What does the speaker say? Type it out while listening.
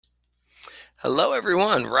Hello,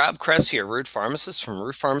 everyone. Rob Kress here, Root Pharmacist from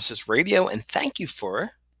Root Pharmacist Radio, and thank you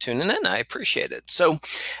for tuning in. I appreciate it. So,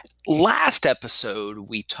 last episode,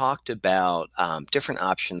 we talked about different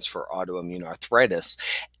options for autoimmune arthritis.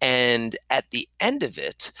 And at the end of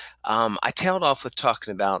it, I tailed off with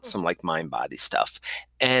talking about some like mind body stuff.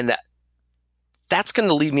 And that's going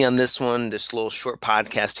to lead me on this little short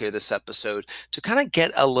podcast here, this episode, to kind of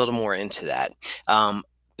get a little more into that.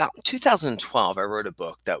 About 2012, I wrote a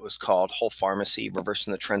book that was called Whole Pharmacy,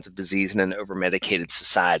 Reversing the Trends of Disease in an Over-Medicated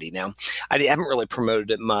Society. Now, I haven't really promoted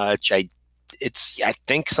it much. I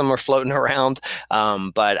think some are floating around,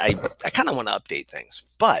 but I kind of want to update things.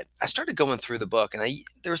 But I started going through the book, and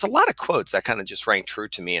there was a lot of quotes that kind of just rang true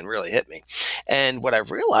to me and really hit me. And what I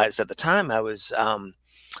realized at the time, I was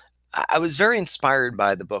very inspired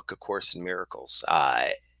by the book A Course in Miracles.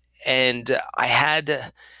 And I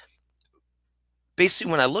had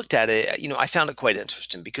basically, when I looked at it, I found it quite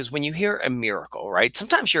interesting because when you hear a miracle, right?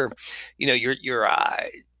 Sometimes your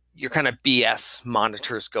kind of BS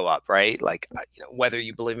monitors go up, right? Like, whether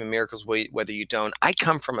you believe in miracles, whether you don't. I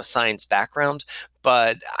come from a science background,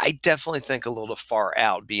 but I definitely think a little far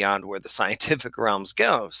out beyond where the scientific realms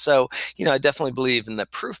go. So, I definitely believe in the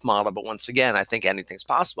proof model, but once again, I think anything's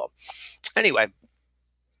possible. Anyway,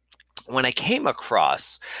 when I came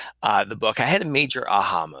across the book, I had a major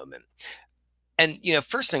aha moment. And,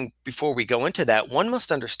 first thing before we go into that, one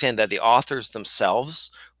must understand that the authors themselves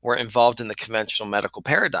were involved in the conventional medical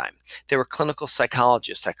paradigm. They were clinical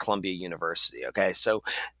psychologists at Columbia University. Okay. So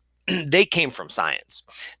they came from science.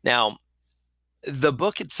 Now, the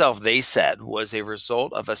book itself, they said, was a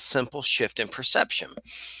result of a simple shift in perception.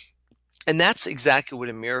 And that's exactly what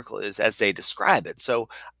a miracle is as they describe it. So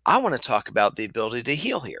I want to talk about the ability to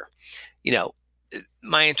heal here.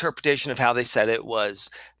 My interpretation of how they said it was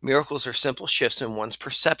miracles are simple shifts in one's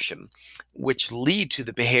perception, which lead to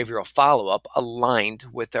the behavioral follow-up aligned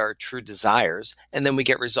with our true desires, and then we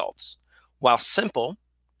get results. While simple,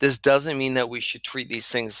 this doesn't mean that we should treat these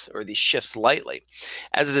things or these shifts lightly.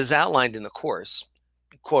 As it is outlined in the course,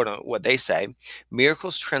 quote unquote, what they say,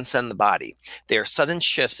 miracles transcend the body. They are sudden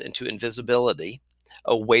shifts into invisibility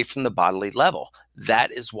away from the bodily level.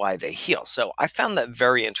 That is why they heal. So I found that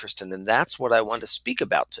very interesting, and that's what I want to speak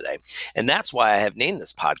about today. And that's why I have named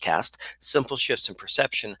this podcast Simple Shifts in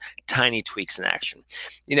Perception, Tiny Tweaks in Action.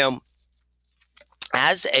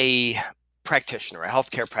 As a practitioner, a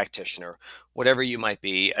healthcare practitioner, whatever you might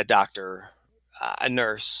be, a doctor, a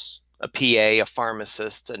nurse, a PA, a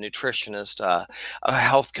pharmacist, a nutritionist, a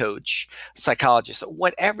health coach, psychologist,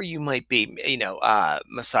 whatever you might be,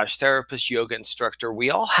 massage therapist, yoga instructor, we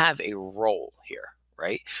all have a role here,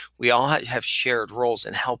 right? We all have shared roles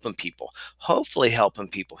in helping people, hopefully helping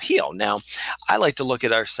people heal. Now, I like to look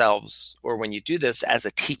at ourselves, or when you do this, as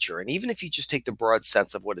a teacher. And even if you just take the broad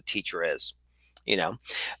sense of what a teacher is, it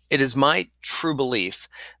is my true belief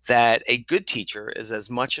that a good teacher is as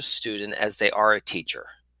much a student as they are a teacher.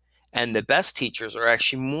 And the best teachers are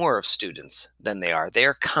actually more of students than they are. They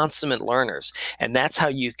are consummate learners. And that's how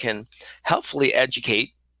you can helpfully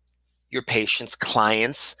educate your patients,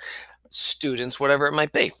 clients, students, whatever it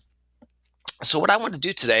might be. So what I want to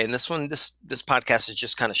do today, and this podcast is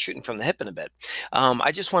just kind of shooting from the hip in a bit.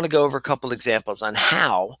 I just want to go over a couple examples on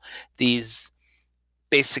how these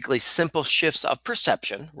basically simple shifts of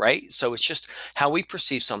perception, right? So it's just how we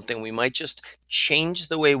perceive something. We might just change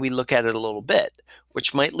the way we look at it a little bit,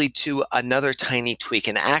 which might lead to another tiny tweak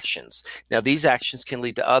in actions. Now, these actions can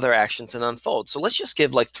lead to other actions and unfold. So let's just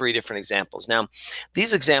give like 3 different examples. Now,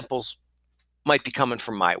 these examples might be coming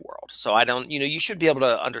from my world. So I don't, you should be able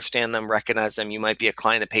to understand them, recognize them. You might be a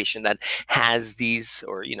client, a patient that has these,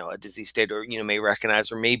 or, a disease state, or, may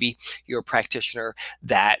recognize, or maybe you're a practitioner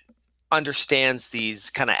that understands these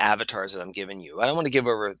kind of avatars that I'm giving you. I want to give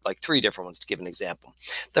over like 3 different ones to give an example.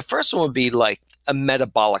 The first one would be like a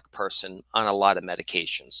metabolic person on a lot of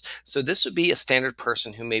medications. So this would be a standard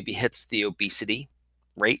person who maybe hits the obesity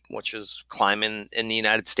rate, which is climbing in the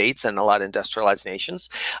United States and a lot of industrialized nations.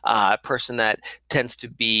 A person that tends to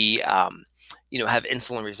be, have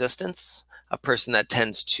insulin resistance. A person that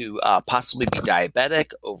tends to possibly be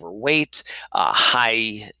diabetic, overweight,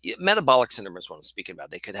 high metabolic syndrome is what I'm speaking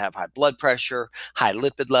about. They could have high blood pressure, high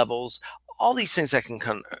lipid levels, all these things that can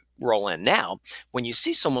come roll in. Now, when you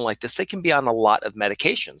see someone like this, they can be on a lot of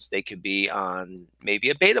medications. They could be on maybe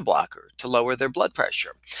a beta blocker to lower their blood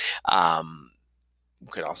pressure.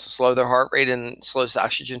 Could also slow their heart rate and slows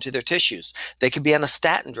oxygen to their tissues. They could be on a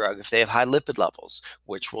statin drug if they have high lipid levels,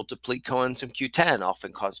 which will deplete coenzyme Q10,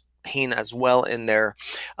 often cause pain as well in their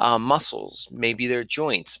muscles, maybe their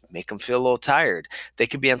joints, make them feel a little tired. They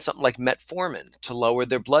could be on something like metformin to lower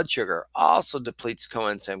their blood sugar, also depletes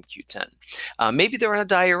coenzyme Q10. Maybe they're on a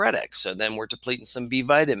diuretic, so then we're depleting some B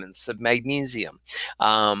vitamins, some magnesium,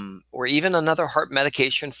 or even another heart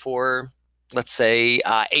medication for, let's say,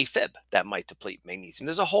 AFib that might deplete magnesium.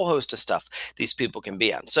 There's a whole host of stuff these people can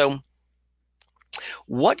be on. So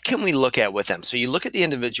what can we look at with them? So you look at the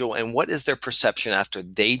individual and what is their perception after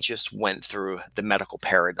they just went through the medical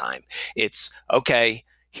paradigm? It's, okay,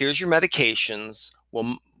 here's your medications.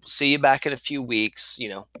 We'll see you back in a few weeks.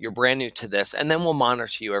 You're brand new to this. And then we'll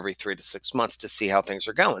monitor you every 3 to 6 months to see how things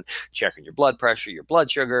are going. Checking your blood pressure, your blood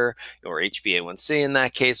sugar, or HbA1c in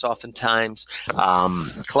that case, oftentimes,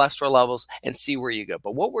 cholesterol levels, and see where you go.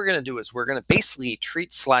 But what we're going to do is we're going to basically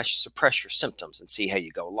treat/suppress your symptoms and see how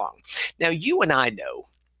you go along. Now, you and I know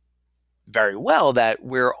very well that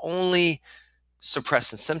we're only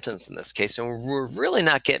suppressing symptoms in this case, and we're really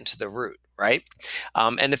not getting to the root, right?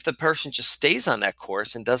 And if the person just stays on that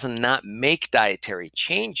course and does not make dietary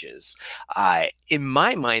changes, in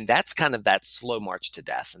my mind, that's kind of that slow march to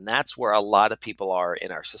death. And that's where a lot of people are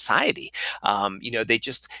in our society. They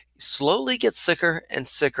just slowly get sicker and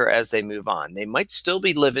sicker as they move on. They might still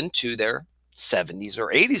be living to their 70s or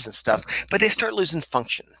 80s and stuff, but they start losing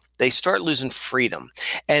function. They start losing freedom.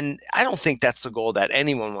 And I don't think that's the goal that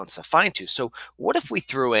anyone wants to find to. So what if we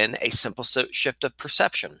threw in a simple shift of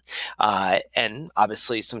perception and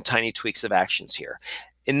obviously some tiny tweaks of actions here?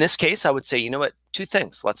 In this case, I would say, two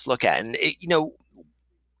things let's look at. And,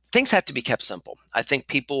 things have to be kept simple. I think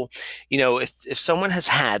people, if someone has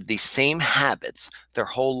had these same habits their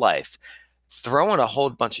whole life, throwing a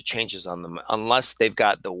whole bunch of changes on them, unless they've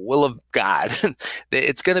got the will of God,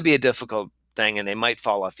 it's going to be a difficult thing and they might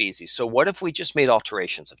fall off easy. So what if we just made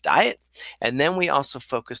alterations of diet and then we also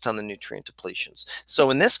focused on the nutrient depletions? So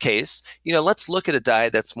in this case, let's look at a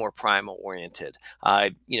diet that's more primal oriented,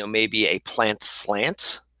 maybe a plant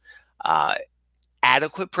slant,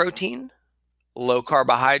 adequate protein, low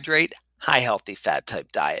carbohydrate, high healthy fat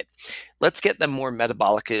type diet. Let's get them more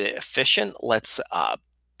metabolically efficient. Let's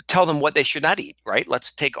tell them what they should not eat, right?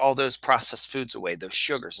 Let's take all those processed foods away, those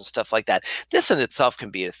sugars and stuff like that. This in itself can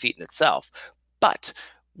be a feat in itself. But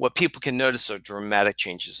what people can notice are dramatic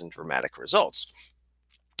changes and dramatic results.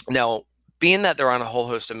 Now, being that they're on a whole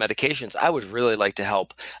host of medications, I would really like to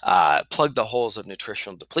help plug the holes of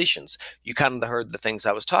nutritional depletions. You kind of heard the things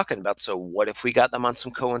I was talking about. So what if we got them on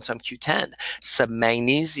some coenzyme Q10, some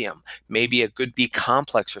magnesium, maybe a good B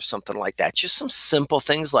complex or something like that? Just some simple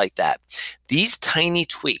things like that. These tiny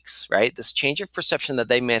tweaks, right? This change of perception that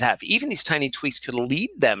they might have, even these tiny tweaks could lead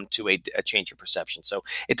them to a change of perception. So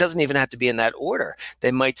it doesn't even have to be in that order.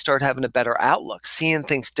 They might start having a better outlook, seeing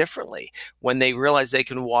things differently when they realize they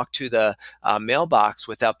can walk to the mailbox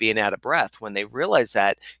without being out of breath. When they realize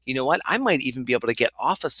that, I might even be able to get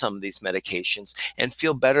off of some of these medications and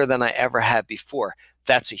feel better than I ever had before.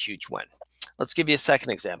 That's a huge win. Let's give you a second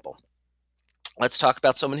example. Let's talk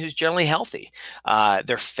about someone who's generally healthy.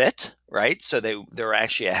 They're fit, right? So they're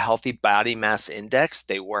actually a healthy body mass index.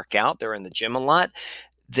 They work out. They're in the gym a lot.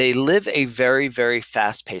 They live a very, very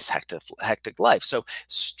fast-paced, hectic life. So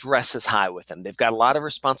stress is high with them. They've got a lot of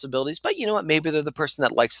responsibilities, but you know what? Maybe they're the person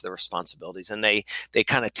that likes the responsibilities and they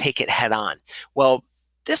kind of take it head on. Well,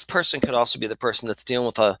 this person could also be the person that's dealing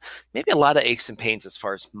with maybe a lot of aches and pains as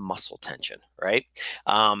far as muscle tension, right?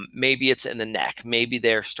 Maybe it's in the neck. Maybe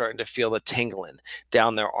they're starting to feel the tingling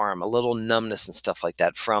down their arm, a little numbness and stuff like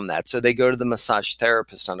that from that. So they go to the massage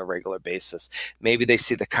therapist on a regular basis. Maybe they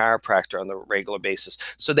see the chiropractor on the regular basis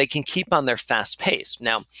so they can keep on their fast pace.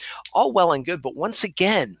 Now, all well and good, but once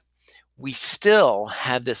again, we still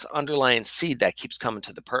have this underlying seed that keeps coming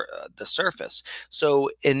to the surface.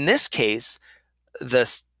 So in this case, the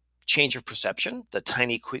change of perception, the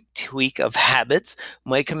tiny quick tweak of habits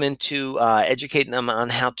might come into educating them on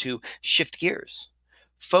how to shift gears,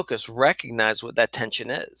 focus, recognize what that tension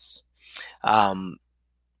is. It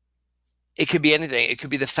could be anything. It could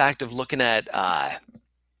be the fact of looking at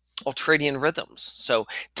ultradian rhythms. So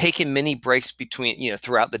taking mini breaks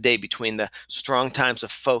throughout the day between the strong times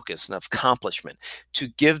of focus and of accomplishment to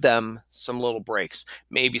give them some little breaks,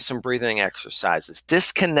 maybe some breathing exercises,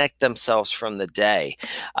 disconnect themselves from the day.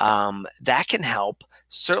 That can help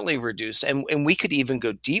certainly reduce, and we could even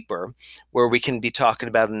go deeper where we can be talking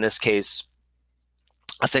about, in this case,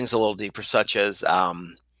 things a little deeper, such as,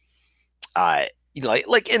 like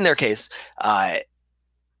in their case,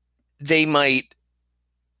 they might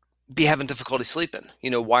be having difficulty sleeping,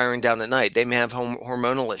 wiring down at night. They may have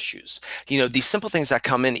hormonal issues. These simple things that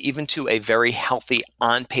come in even to a very healthy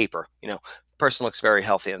on paper, person looks very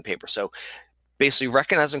healthy on paper. So basically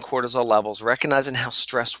recognizing cortisol levels, recognizing how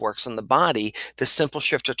stress works in the body, this simple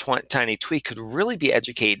shift or tiny tweak could really be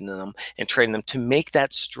educating them and training them to make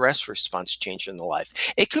that stress response change in their life.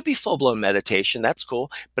 It could be full-blown meditation. That's cool,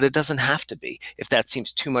 but it doesn't have to be if that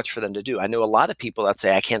seems too much for them to do. I know a lot of people that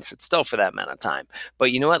say, I can't sit still for that amount of time.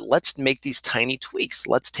 But you know what? Let's make these tiny tweaks.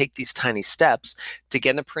 Let's take these tiny steps to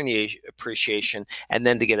get an appreciation and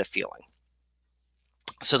then to get a feeling.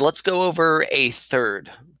 So let's go over a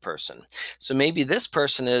third person. So maybe this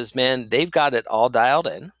person is, man, they've got it all dialed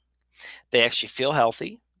in. They actually feel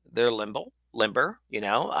healthy. They're limber,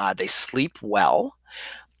 they sleep well,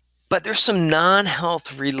 but there's some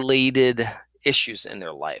non-health related issues in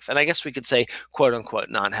their life. And I guess we could say, quote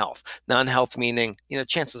unquote, non-health. Non-health meaning,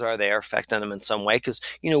 chances are they are affecting them in some way because,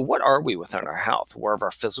 what are we within our health? We're of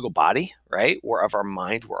our physical body, right? We're of our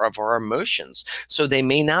mind, we're of our emotions. So they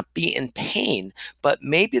may not be in pain, but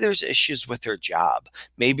maybe there's issues with their job.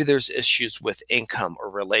 Maybe there's issues with income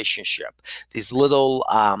or relationship. These little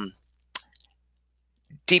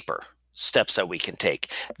deeper steps that we can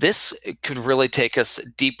take. This could really take us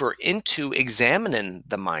deeper into examining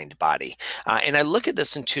the mind body. And I look at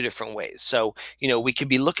this in two different ways. So, we could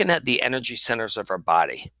be looking at the energy centers of our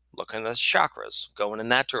body, looking at the chakras, going in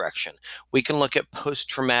that direction. We can look at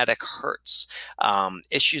post-traumatic hurts,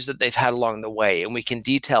 issues that they've had along the way, and we can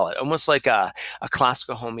detail it almost like a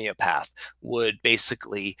classical homeopath would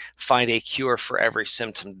basically find a cure for every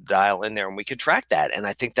symptom to dial in there, and we could track that. And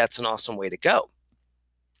I think that's an awesome way to go.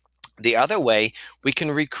 The other way, we can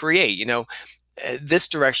recreate, this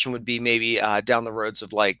direction would be maybe down the roads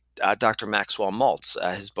of like Dr. Maxwell Maltz,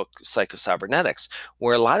 his book Psychocybernetics,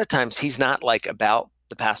 where a lot of times he's not like about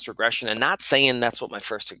the past regression and not saying that's what my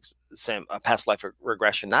past life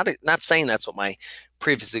regression, not saying that's what my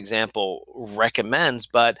previous example recommends,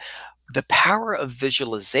 but the power of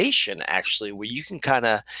visualization actually, where you can kind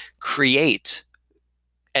of create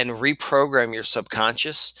and reprogram your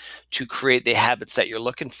subconscious to create the habits that you're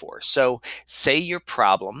looking for. So say your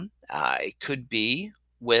problem, it could be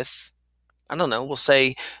with, I don't know, we'll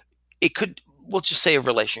just say a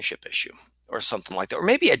relationship issue or something like that, or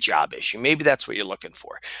maybe a job issue. Maybe that's what you're looking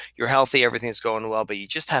for. You're healthy, everything's going well, but you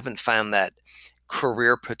just haven't found that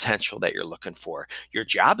career potential that you're looking for. Your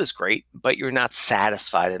job is great, but you're not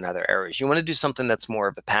satisfied in other areas. You want to do something that's more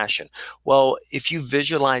of a passion. Well, if you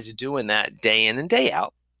visualize doing that day in and day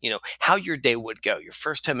out, how your day would go, your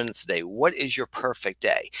first 10 minutes a day, what is your perfect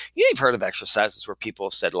day? You've heard of exercises where people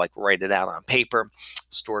have said, like, write it out on paper,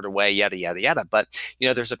 store it away, yada, yada, yada. But,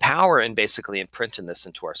 there's a power in basically imprinting this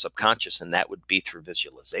into our subconscious, and that would be through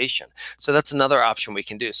visualization. So that's another option we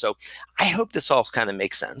can do. So I hope this all kind of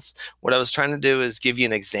makes sense. What I was trying to do is give you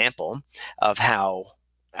an example of how,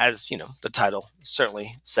 as the title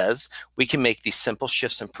certainly says, we can make these simple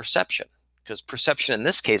shifts in perception. Because perception in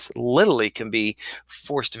this case literally can be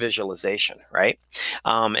forced visualization, right?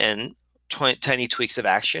 And tiny tweaks of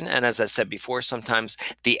action. And as I said before, sometimes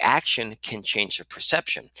the action can change the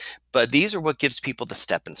perception. But these are what gives people the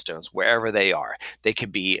stepping stones wherever they are. They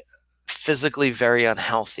could be physically very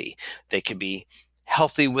unhealthy. They could be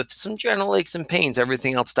healthy with some general aches and pains,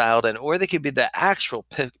 everything else dialed in, or they could be the actual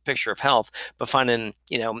picture of health, but finding,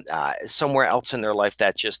 somewhere else in their life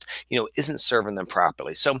that just, isn't serving them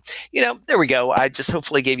properly. So, there we go. I just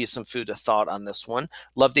hopefully gave you some food for thought on this one.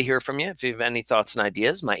 Love to hear from you. If you have any thoughts and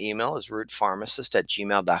ideas, my email is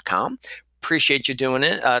rootpharmacist@gmail.com. Appreciate you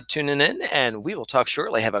tuning in, and we will talk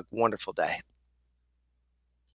shortly. Have a wonderful day.